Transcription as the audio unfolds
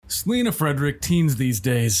Selena Frederick, teens these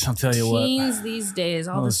days, I'll tell you what. Teens these days,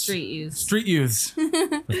 all the street youths. Street youths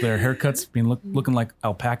with their haircuts being looking like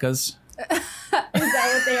alpacas. Is that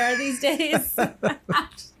what they are these days?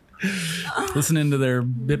 Listening to their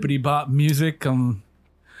bippity bop music on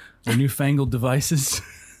their newfangled devices.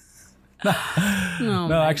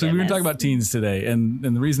 No, actually, we were talking about teens today, and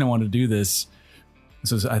the reason I wanted to do this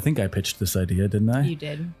is I think I pitched this idea, didn't I? You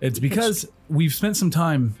did. It's because we've spent some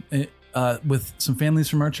time with some families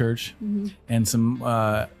from our church and some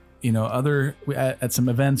other at some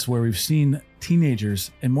events where we've seen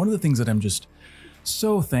teenagers, and one of the things that I'm just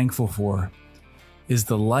so thankful for is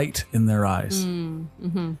the light in their eyes.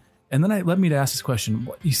 And then it led me to ask this question.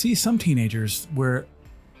 You see some teenagers where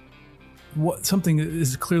something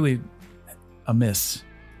is clearly amiss.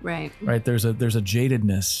 Right. There's a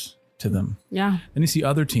jadedness to them. Yeah. Then you see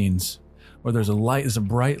other teens where there's a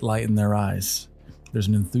bright light in their eyes. There's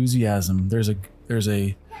an enthusiasm. There's a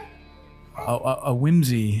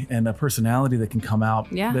whimsy and a personality that can come out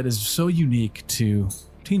that is so unique to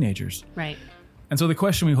teenagers. Right. And so the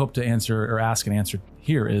question we hope to answer or ask and answer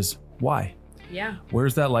here is why? Yeah. Where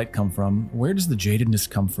does that light come from? Where does the jadedness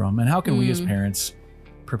come from? And how can we as parents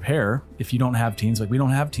prepare if you don't have teens? Like we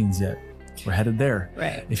don't have teens yet. We're headed there.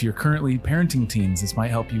 Right. If you're currently parenting teens, this might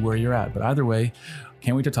help you where you're at. But either way,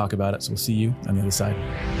 can't wait to talk about it. So we'll see you on the other side.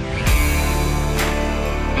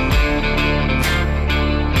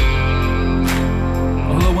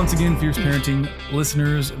 Well, hello once again, Fierce Parenting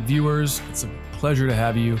listeners, viewers. It's a pleasure to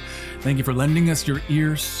have you. Thank you for lending us your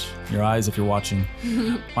ears, your eyes if you're watching.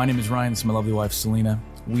 My name is Ryan. This is my lovely wife, Selena.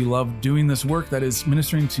 We love doing this work that is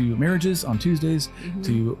ministering to marriages on Tuesdays,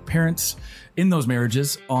 to parents in those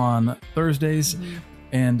marriages on Thursdays.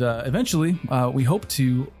 And eventually, we hope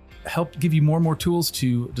to help give you more and more tools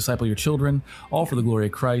to disciple your children, all for the glory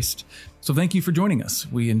of Christ. So thank you for joining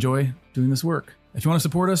us. We enjoy doing this work. If you want to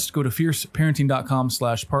support us, go to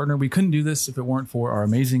fierceparenting.com/partner. We couldn't do this if it weren't for our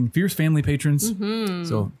amazing Fierce family patrons.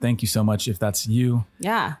 So thank you so much if that's you.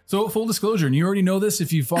 Yeah. So full disclosure, and you already know this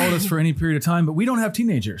if you've followed us for any period of time, but we don't have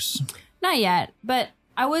teenagers. Not yet, but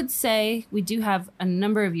I would say we do have a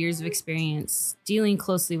number of years of experience dealing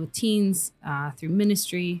closely with teens through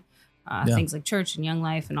ministry, things like church and Young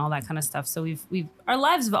Life and all that kind of stuff. So our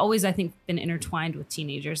lives have always, I think, been intertwined with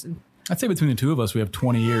teenagers. And I'd say between the two of us, we have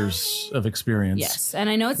 20 years of experience. Yes. And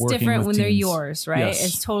I know it's different when they're yours, right? Yes.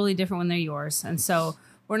 It's totally different when they're yours. And so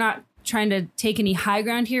we're not trying to take any high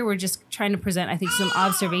ground here. We're just trying to present, I think, some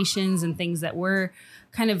observations and things that we're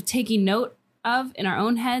kind of taking note of in our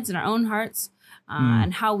own heads and our own hearts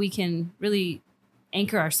and how we can really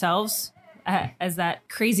anchor ourselves as that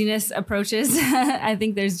craziness approaches. I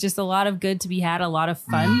think there's just a lot of good to be had, a lot of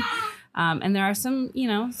fun. And there are some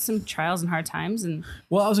trials and hard times. And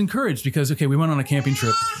well, I was encouraged because, we went on a camping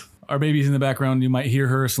trip. Our baby's in the background. You might hear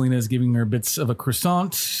her. Selena is giving her bits of a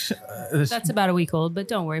croissant. That's about a week old, but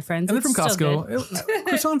don't worry, friends. And they're from Costco.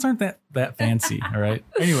 Croissants aren't that fancy, all right?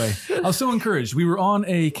 Anyway, I was so encouraged. We were on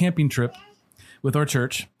a camping trip with our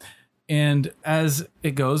church. And as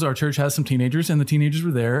it goes, our church has some teenagers, and the teenagers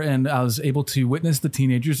were there. And I was able to witness the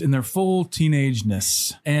teenagers in their full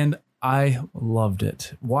teenageness. And I loved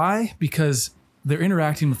it. Why? Because they're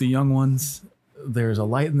interacting with the young ones. There's a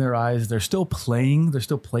light in their eyes. They're still playing. They're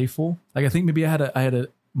still playful. Like I think maybe I had a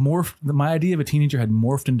morph. My idea of a teenager had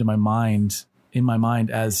morphed into my mind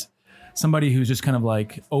as somebody who's just kind of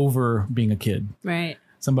like over being a kid. Right.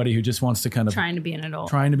 Somebody who just wants to kind of trying to be an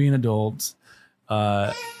adult.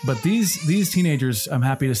 But these teenagers, I'm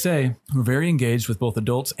happy to say, were very engaged with both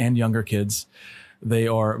adults and younger kids. They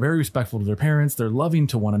are very respectful to their parents. They're loving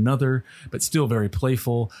to one another, but still very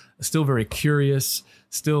playful, still very curious,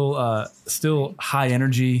 still high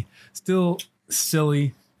energy, still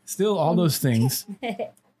silly, still all those things.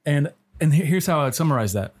 And here's how I'd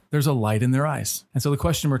summarize that. There's a light in their eyes. And so the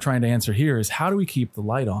question we're trying to answer here is, how do we keep the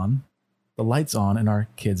lights on in our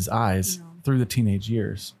kids' eyes through the teenage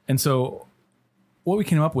years? And so what we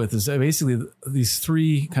came up with is basically these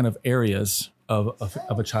three kind of areas of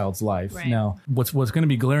a child's life. Right. Now, what's going to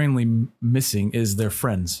be glaringly missing is their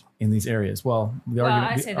friends in these areas. Well, the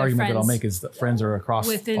argument that I'll make is that friends are across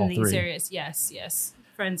within all these three. Areas. Yes.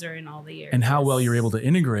 Friends are in all the areas. And how well you're able to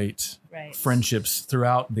integrate friendships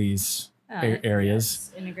throughout these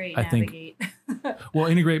areas. Yes. Integrate, navigate. Well,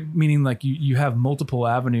 integrate meaning like you have multiple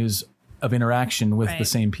avenues of interaction with the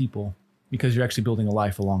same people because you're actually building a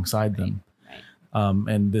life alongside them.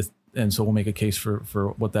 Right. And so we'll make a case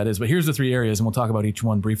for what that is. But here's the three areas, and we'll talk about each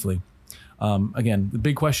one briefly. Again, the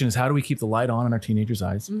big question is, how do we keep the light on in our teenagers'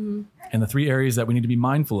 eyes? Mm-hmm. And the three areas that we need to be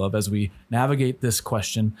mindful of as we navigate this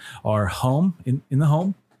question are home, in the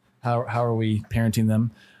home. How are we parenting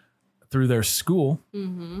them? through their school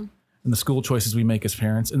and the school choices we make as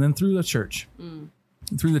parents, and then through the church.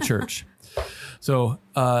 Through the church. So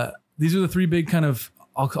these are the three big kind of,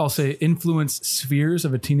 I'll say, influence spheres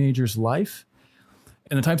of a teenager's life.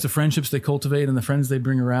 And the types of friendships they cultivate and the friends they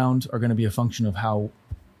bring around are going to be a function of how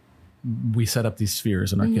we set up these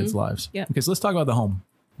spheres in our kids' lives. Yep. Okay, so let's talk about the home.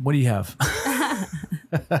 What do you have?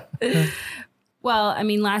 Well, I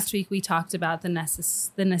mean, last week we talked about the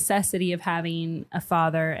necessity of having a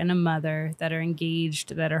father and a mother that are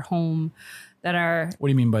engaged, that are home, that are... What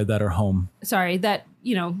do you mean by that are home? Sorry, that,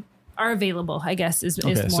 are available, I guess, is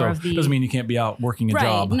more so of the... doesn't mean you can't be out working a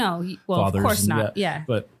job. No, well, of course not. Yeah.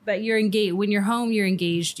 But you're engaged. When you're home, you're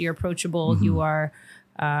engaged, you're approachable, you are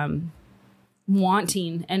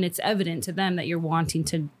wanting, and it's evident to them that you're wanting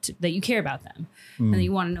to that you care about them and that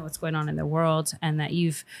you want to know what's going on in their world, and that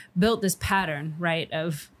you've built this pattern, right,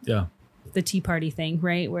 of the tea party thing,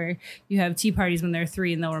 right, where you have tea parties when they're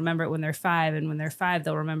 3 and they'll remember it when they're 5, and when they're 5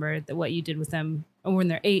 they'll remember what you did with them, or when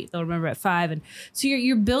they're 8 they'll remember at 5, and so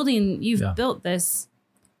you've built this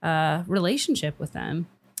relationship with them,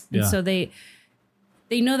 and so they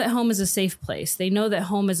know that home is a safe place. They know that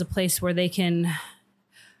home is a place where they can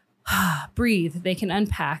breathe, they can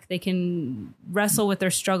unpack, they can wrestle with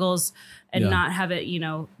their struggles and not have it,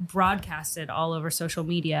 broadcasted all over social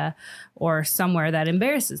media or somewhere that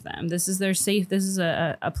embarrasses them. This is their safe. This is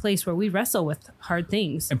a place where we wrestle with hard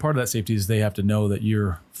things. And part of that safety is they have to know that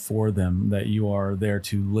you're for them, that you are there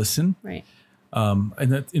to listen. Right. And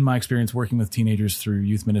that, in my experience working with teenagers through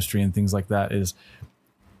youth ministry and things like that, is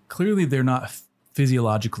clearly they're not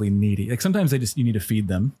physiologically needy. Like sometimes you need to feed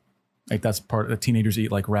them. Like that's part of teenagers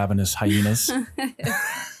eat like ravenous hyenas.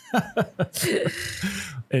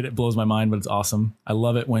 It blows my mind, but it's awesome. I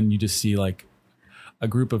love it when you just see like a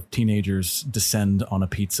group of teenagers descend on a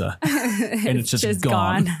pizza and it's just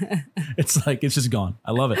gone. It's just gone.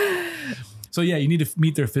 I love it. So yeah, you need to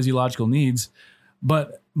meet their physiological needs,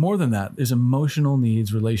 but more than that, there's emotional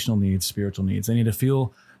needs, relational needs, spiritual needs. They need to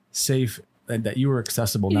feel safe, that you are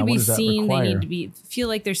accessible. Now, what does that require? They need to feel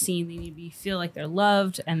like they're seen. They need to feel like they're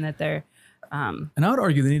loved, and that they're. And I would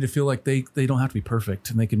argue they need to feel like they don't have to be perfect,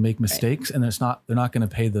 and they can make mistakes, and they're not going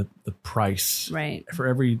to pay the price for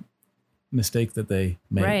every mistake that they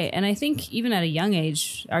make. Right, and I think even at a young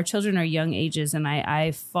age, our children are young ages, and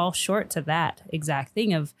I fall short to that exact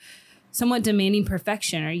thing of somewhat demanding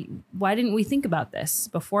perfection. Or why didn't we think about this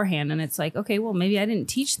beforehand? And it's like, okay, well, maybe I didn't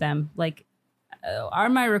teach them. Like, are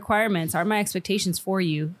my requirements, are my expectations for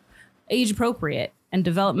you age appropriate and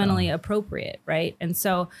developmentally appropriate, right? And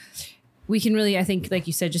so we can really, I think, like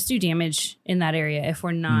you said, just do damage in that area if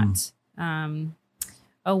we're not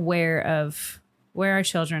aware of where our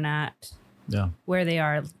children at, where they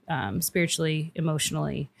are spiritually,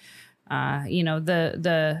 emotionally.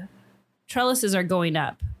 The trellises are going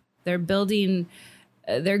up. They're building.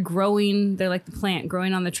 They're growing. They're like the plant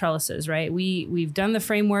growing on the trellises, right? We've done the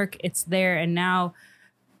framework. It's there. And now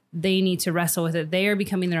they need to wrestle with it. They are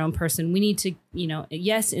becoming their own person. We need to,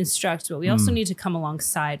 yes, instruct, but we also need to come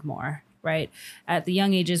alongside more, right? At the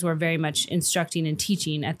young ages, we're very much instructing and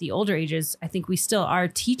teaching. At the older ages, I think we still are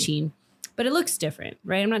teaching, but it looks different,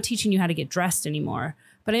 right? I'm not teaching you how to get dressed anymore,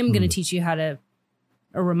 but I am going to teach you how to,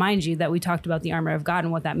 or remind you that we talked about the armor of God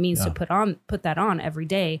and what that means to put that on every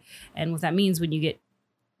day. And what that means when you get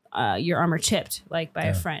your armor chipped, like by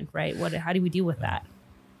a friend, right? How do we deal with that?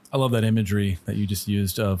 I love that imagery that you just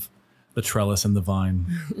used of the trellis and the vine.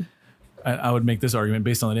 I would make this argument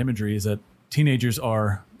based on that imagery is that teenagers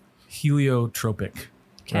are heliotropic.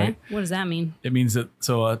 Okay. Right? What does that mean? It means that,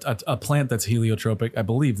 so a plant that's heliotropic, I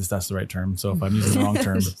believe that's the right term. So if I'm using the wrong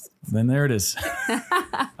term, then there it is.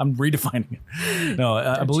 I'm redefining it. No,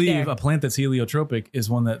 I believe a plant that's heliotropic is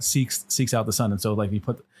one that seeks out the sun. And so like you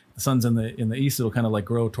put the sun's in the east, it'll kind of like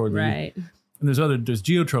grow toward the right. And there's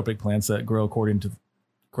geotropic plants that grow according to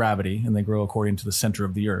gravity, and they grow according to the center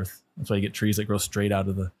of the earth. That's why you get trees that grow straight out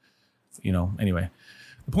of the, anyway.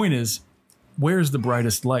 The point is, where's the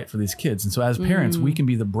brightest light for these kids? And so as parents, we can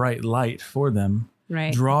be the bright light for them,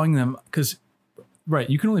 right? Drawing them, because,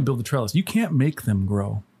 you can only build the trellis. You can't make them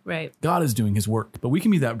grow. Right. God is doing his work, but we can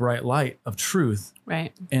be that bright light of truth.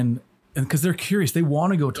 Right. And because they're curious, they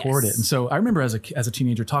want to go toward it. And so I remember as a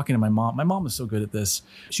teenager talking to my mom. My mom was so good at this.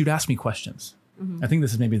 She would ask me questions. I think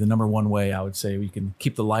this is maybe the number one way I would say we can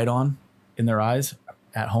keep the light on in their eyes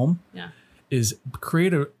at home. Yeah. Is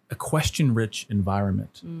create a question-rich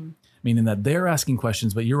environment. Meaning that they're asking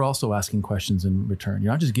questions, but you're also asking questions in return.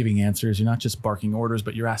 You're not just giving answers. You're not just barking orders,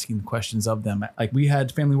 but you're asking questions of them. Like we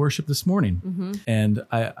had family worship this morning. And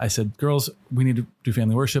I said, girls, we need to do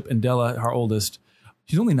family worship. And Della, our oldest,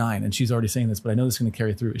 she's only 9 and she's already saying this, but I know this is going to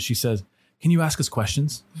carry through. She says, can you ask us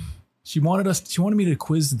questions? She wanted me to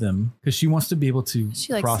quiz them because she wants to be able to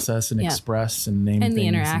process and express and name and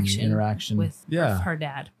things. The interaction with her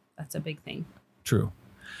dad. That's a big thing. True.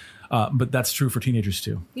 But that's true for teenagers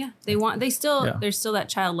too. Yeah. There's still that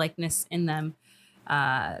childlikeness in them.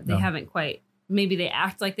 They haven't quite, maybe they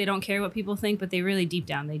act like they don't care what people think, but they really deep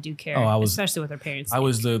down, they do care, especially with their parents. I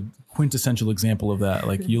was the quintessential example of that.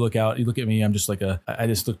 Like you look at me, I'm just like I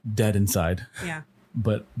just look dead inside. Yeah.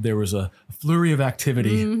 But there was a flurry of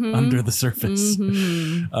activity under the surface.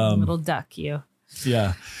 Little duck, you.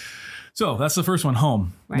 Yeah. So that's the first one,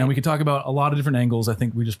 home. Right. Now we can talk about a lot of different angles. I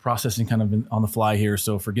think we're just processing kind of on the fly here.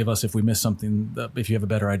 So forgive us if we miss something. If you have a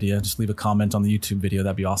better idea, just leave a comment on the YouTube video.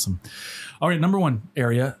 That'd be awesome. All right. Number one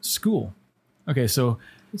area, school. Okay. So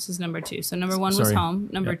this is number 2. So number 1 was home.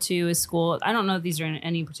 Number 2 is school. I don't know if these are in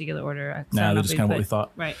any particular order. They're just kind of what we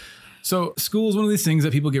thought. Right. So school is one of these things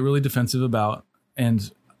that people get really defensive about.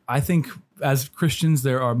 And I think as Christians,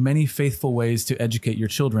 there are many faithful ways to educate your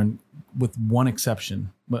children with one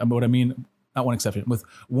exception. What I mean, not one exception, with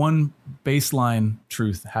one baseline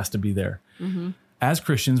truth has to be there. Mm-hmm. As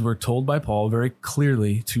Christians, we're told by Paul very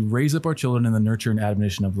clearly to raise up our children in the nurture and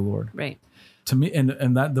admonition of the Lord. Right. To me, and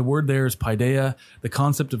that the word there is paideia. The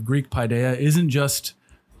concept of Greek paideia isn't just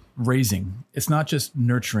raising. It's not just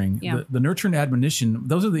nurturing. Yeah. The nurture and admonition,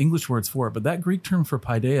 those are the English words for it. But that Greek term for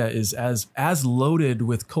paideia is as loaded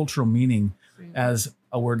with cultural meaning as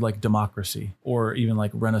a word like democracy or even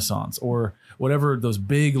like Renaissance or whatever those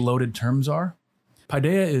big loaded terms are.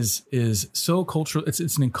 Paideia is so cultural. It's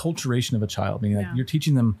an enculturation of a child, meaning like you're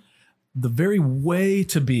teaching them the very way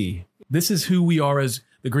to be. This is who we are as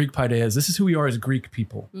the Greek paideia is. This is who we are as Greek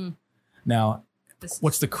people. Now,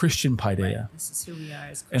 what's the Christian paideia? Right. This is who we are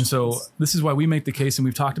as Christians. And so this is why we make the case, and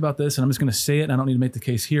we've talked about this, and I'm just going to say it, and I don't need to make the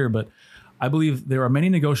case here, but I believe there are many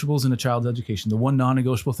negotiables in a child's education. The one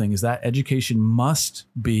non-negotiable thing is that education must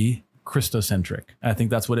be Christocentric. And I think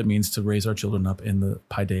that's what it means to raise our children up in the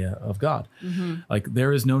paideia of God. Mm-hmm. Like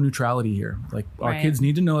there is no neutrality here. Like our kids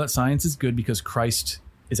need to know that science is good because Christ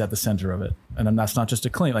is at the center of it. And that's not just a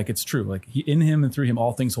claim, like it's true. Like in him and through him,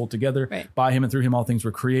 all things hold together. Right. By him and through him, all things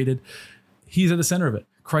were created. He's at the center of it.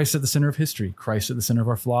 Christ at the center of history. Christ at the center of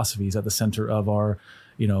our philosophies, at the center of our,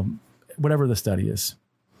 whatever the study is.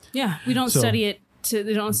 Yeah, we don't study it.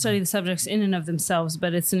 They don't study the subjects in and of themselves,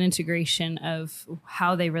 but it's an integration of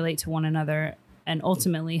how they relate to one another and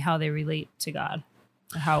ultimately how they relate to God.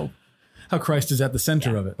 How Christ is at the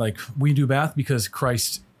center of it. Like we do math because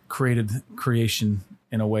Christ created creation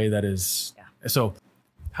in a way that is. Yeah. So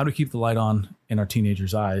how to keep the light on in our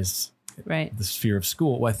teenagers' eyes, right? The sphere of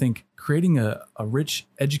school. Well, I think creating a rich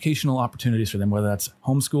educational opportunities for them, whether that's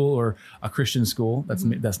homeschool or a Christian school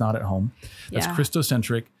that's not at home, that's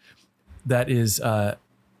Christocentric, that is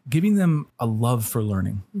giving them a love for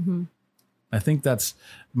learning. Mm-hmm. I think that's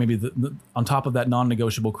maybe the on top of that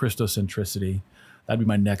non-negotiable Christocentricity. That'd be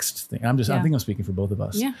my next thing. I think I'm speaking for both of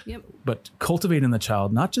us. Yeah. Yep. But cultivating in the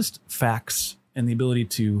child, not just facts and the ability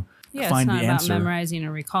to find the answer. It's not about memorizing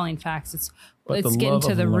or recalling facts. It's getting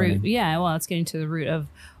to the root. Yeah. Well, it's getting to the root of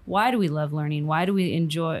why do we love learning? Why do we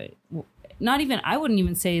enjoy? I wouldn't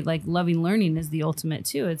even say like loving learning is the ultimate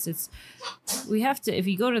too. We have to, if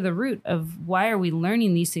you go to the root of why are we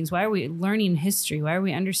learning these things? Why are we learning history? Why are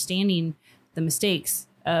we understanding the mistakes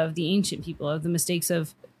of the ancient people, of the mistakes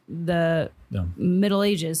of the Middle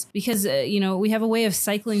Ages? Because, we have a way of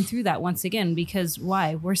cycling through that once again, because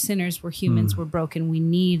why? We're sinners, we're humans, we're broken. We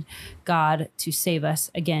need God to save us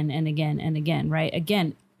again and again and again, right?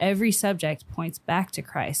 Again, every subject points back to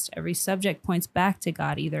Christ. Every subject points back to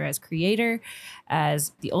God, either as creator,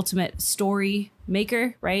 as the ultimate story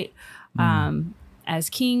maker, right? As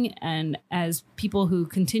king, and as people who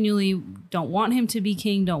continually don't want him to be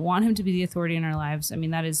king, don't want him to be the authority in our lives. I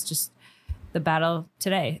mean, that is just the battle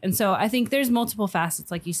today. And so I think there's multiple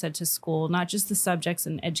facets, like you said, to school, not just the subjects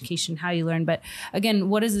and education, how you learn, but again,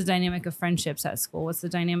 what is the dynamic of friendships at school? What's the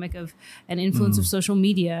dynamic of an influence of social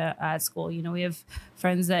media at school? We have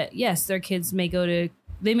friends that, yes, their kids may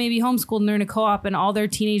they may be homeschooled and they're in a co-op and all their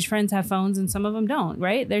teenage friends have phones and some of them don't,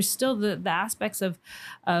 right? There's still the aspects of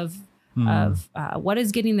what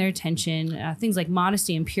is getting their attention, things like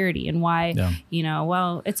modesty and purity, and why,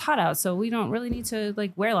 it's hot out, so we don't really need to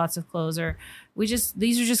like wear lots of clothes, or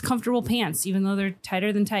these are just comfortable pants, even though they're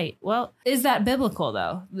tighter than tight. Well, is that biblical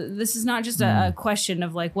though? This is not just a question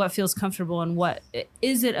of like what feels comfortable and what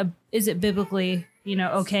is it biblically,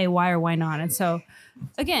 okay, why or why not? And so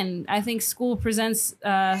again, I think school presents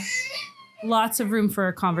lots of room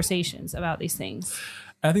for conversations about these things.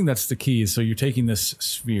 I think that's the key. So you're taking this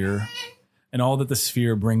sphere and all that the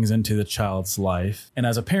sphere brings into the child's life. And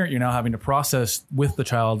as a parent, you're now having to process with the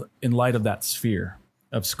child in light of that sphere.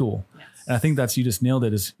 of school. Yes. And I think that's, you just nailed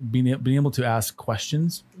it, is being able to ask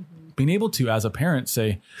questions, being able to, as a parent,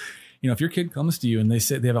 say, if your kid comes to you and they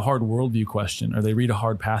say they have a hard worldview question, or they read a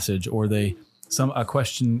hard passage, or a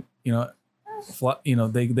question, they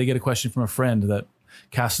get a question from a friend that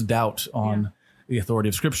casts doubt on the authority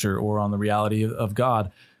of Scripture or on the reality of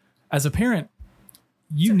God. As a parent,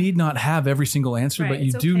 you need not have every single answer, but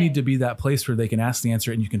you do need to be that place where they can ask the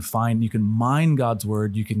answer, and you can mine God's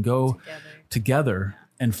word. You can go together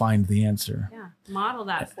and find the answer. Yeah. Model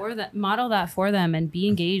that for them and be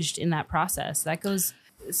engaged in that process. That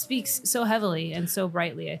speaks so heavily and so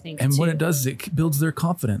brightly, I think. And what it does is it builds their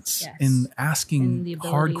confidence in asking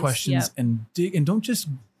hard questions and dig, and don't just,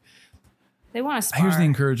 they want to spar. Here's the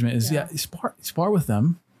encouragement is spar with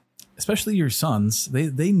them, especially your sons.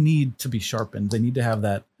 They need to be sharpened. They need to have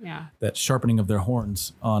that sharpening of their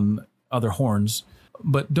horns on other horns,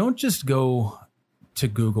 but don't just go to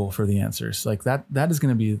Google for the answers. Like that is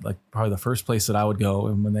going to be like probably the first place that I would go.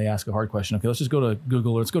 And when they ask a hard question, okay, let's just go to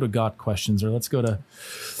Google, or let's go to Got Questions, or let's go to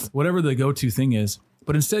whatever the go-to thing is,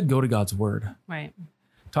 but instead go to God's word. Right.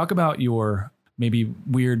 Talk about your, maybe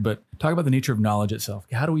weird, but talk about the nature of knowledge itself.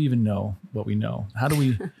 How do we even know what we know? How do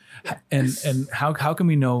we, and how can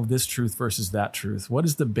we know this truth versus that truth? What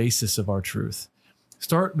is the basis of our truth?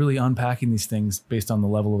 Start really unpacking these things based on the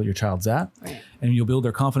level that your child's at, and you'll build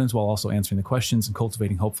their confidence while also answering the questions and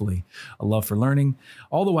cultivating, hopefully, a love for learning,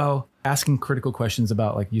 all the while asking critical questions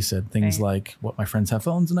about, like you said, things like, what, my friends have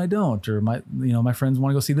phones and I don't, or my friends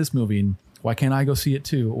want to go see this movie and why can't I go see it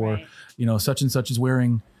too? Or, such and such is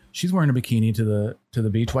she's wearing a bikini to the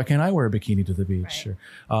beach. Why can't I wear a bikini to the beach?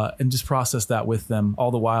 Right. And just process that with them, all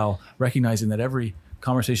the while recognizing that every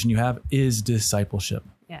conversation you have is discipleship.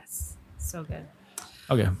 Yes. So good.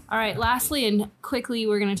 Okay. All right. Lastly, and quickly,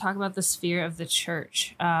 we're going to talk about the sphere of the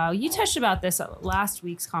church. You touched about this at last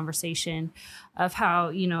week's conversation of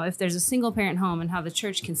how, if there's a single parent home, and how the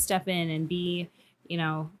church can step in and be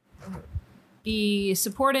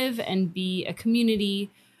supportive and be a community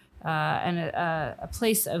and a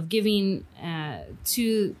place of giving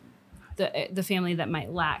to the family that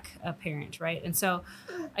might lack a parent, right? And so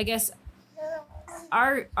I guess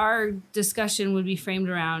our discussion would be framed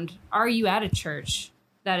around, are you at a church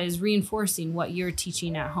that is reinforcing what you're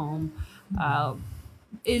teaching at home,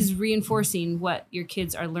 is reinforcing what your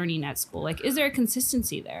kids are learning at school? Like, is there a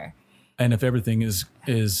consistency there? And if everything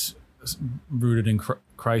is rooted in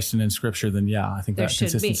Christ and in Scripture, then I think that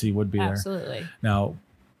consistency would be there. Absolutely. Now,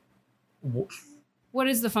 what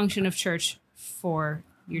is the function of church for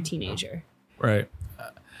your teenager? Right.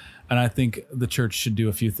 And I think the church should do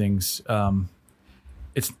a few things.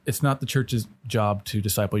 It's not the church's job to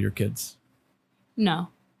disciple your kids. No.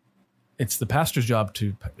 It's the pastor's job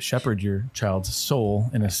to shepherd your child's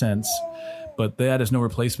soul, in a sense, but that is no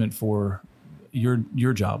replacement for your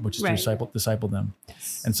job, which is to disciple them.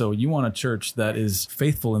 Yes. And so you want a church that is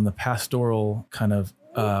faithful in the pastoral kind of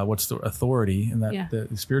what's the authority, and that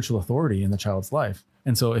the spiritual authority in the child's life.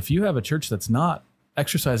 And so if you have a church that's not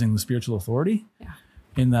exercising the spiritual authority,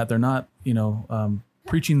 in that they're not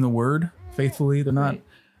preaching the word faithfully, they're not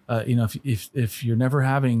if you're never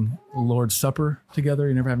having Lord's Supper together,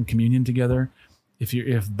 you're never having communion together,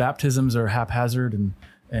 if baptisms are haphazard, and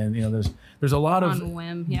there's a lot of on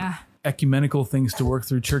whim, ecumenical things to work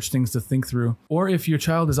through, church things to think through, or if your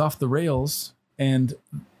child is off the rails and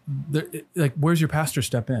where's your pastor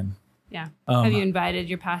step in? Yeah. Have you invited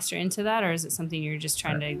your pastor into that, or is it something you're just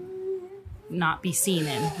trying to not be seen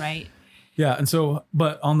in, right? Yeah. And so,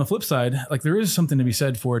 but on the flip side, there is something to be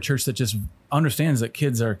said for a church that just understands that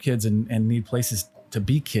kids are kids and need places to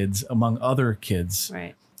be kids among other kids.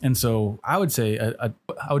 Right. And so I would say,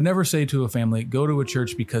 I would never say to a family, go to a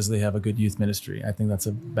church because they have a good youth ministry. I think that's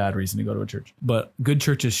a bad reason to go to a church. But good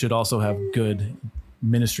churches should also have good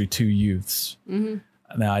ministry to youths. Mm-hmm.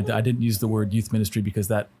 Now, I didn't use the word youth ministry because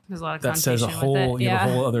that says a whole you have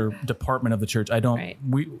a whole other department of the church.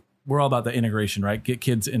 We're all about the integration, right? Get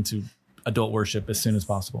kids into adult worship as soon as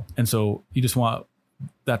possible. And so you just want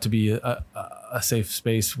that to be a safe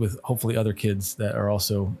space with hopefully other kids that are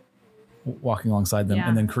also walking alongside them,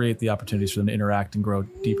 and then create the opportunities for them to interact and grow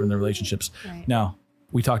deeper in their relationships. Right. Now,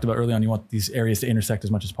 we talked about early on, you want these areas to intersect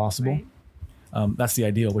as much as possible. Right. That's the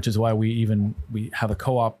ideal, which is why we have a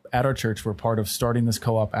co-op at our church. We're part of starting this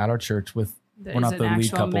co-op at our church with, we're not the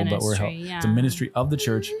lead couple, ministry, but it's a ministry of the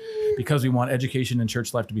church, because we want education and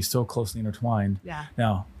church life to be so closely intertwined. Yeah.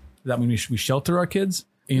 Now, does that mean we shelter our kids,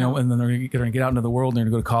 and then they're going to get out into the world, and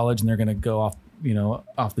they're going to go to college, and they're going to go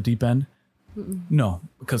off the deep end? Mm-mm. No,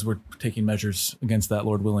 because we're taking measures against that,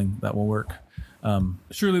 Lord willing, that will work.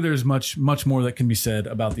 Surely there's much more that can be said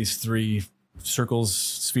about these three circles,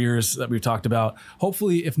 spheres that we've talked about.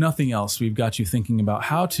 Hopefully, if nothing else, we've got you thinking about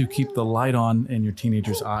how to keep the light on in your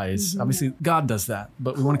teenagers' eyes. Mm-hmm. Obviously, God does that,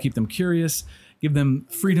 but we want to keep them curious, give them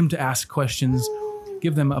freedom to ask questions,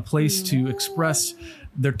 give them a place to express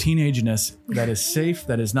their teenageness that is safe,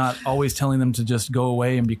 that is not always telling them to just go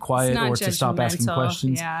away and be quiet or to stop asking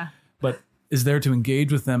questions, but is there to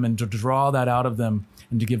engage with them and to draw that out of them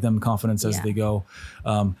and to give them confidence as they go.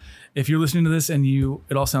 If you're listening to this and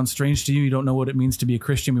it all sounds strange to you, you don't know what it means to be a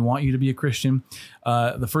Christian, we want you to be a Christian.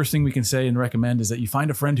 The first thing we can say and recommend is that you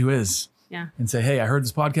find a friend who is. Yeah. And say, hey, I heard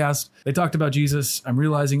this podcast. They talked about Jesus. I'm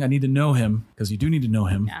realizing I need to know him, because you do need to know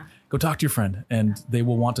him. Yeah. Go talk to your friend and they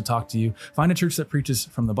will want to talk to you. Find a church that preaches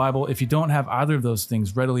from the Bible. If you don't have either of those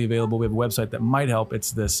things readily available, we have a website that might help.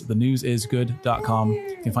 It's thenewsisgood.com.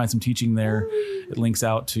 You can find some teaching there. It links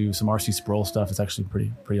out to some R.C. Sproul stuff. It's actually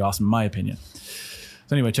pretty awesome, in my opinion.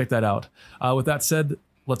 So anyway, check that out. With that said,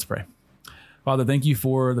 let's pray. Father, thank you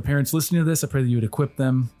for the parents listening to this. I pray that you would equip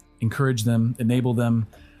them, encourage them, enable them,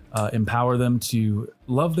 empower them to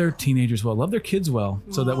love their teenagers well, love their kids well,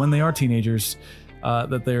 so that when they are teenagers,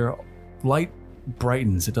 that their light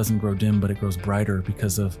brightens. It doesn't grow dim, but it grows brighter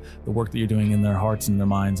because of the work that you're doing in their hearts and their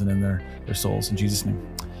minds and in their souls. In Jesus' name,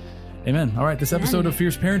 amen. All right, this episode of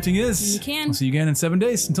Fierce Parenting is. We'll see you again in 7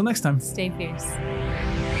 days. Until next time. Stay fierce.